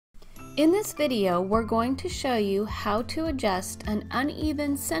In this video, we're going to show you how to adjust an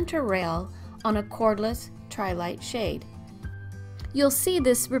uneven center rail on a cordless TriLight shade. You'll see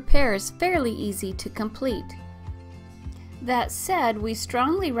this repair is fairly easy to complete. That said, we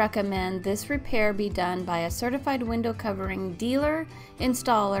strongly recommend this repair be done by a certified window covering dealer,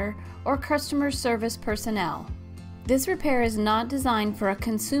 installer, or customer service personnel. This repair is not designed for a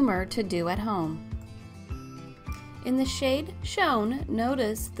consumer to do at home. In the shade shown,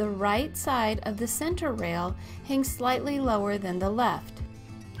 notice the right side of the center rail hangs slightly lower than the left.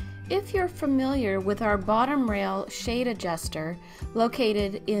 If you're familiar with our bottom rail shade adjuster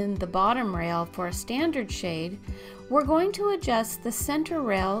located in the bottom rail for a standard shade, we're going to adjust the center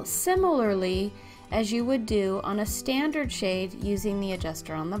rail similarly as you would do on a standard shade using the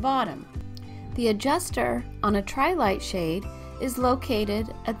adjuster on the bottom. The adjuster on a TriLight shade is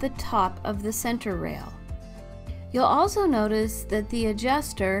located at the top of the center rail. You'll also notice that the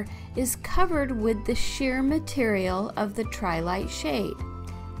adjuster is covered with the sheer material of the TriLight shade.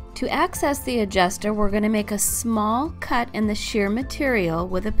 To access the adjuster, we're going to make a small cut in the sheer material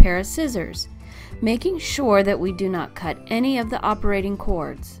with a pair of scissors, making sure that we do not cut any of the operating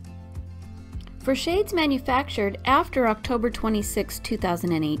cords. For shades manufactured after October 26,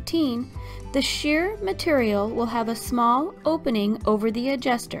 2018, the sheer material will have a small opening over the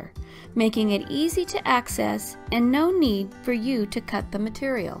adjuster, making it easy to access and no need for you to cut the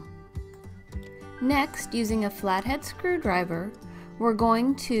material. Next, using a flathead screwdriver, we're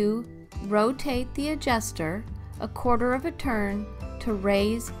going to rotate the adjuster a quarter of a turn to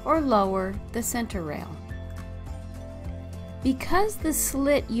raise or lower the center rail. Because the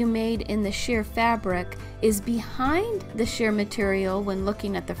slit you made in the sheer fabric is behind the sheer material when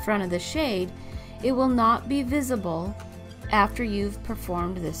looking at the front of the shade, it will not be visible after you've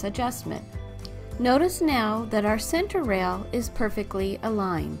performed this adjustment. Notice now that our center rail is perfectly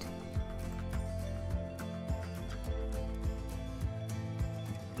aligned.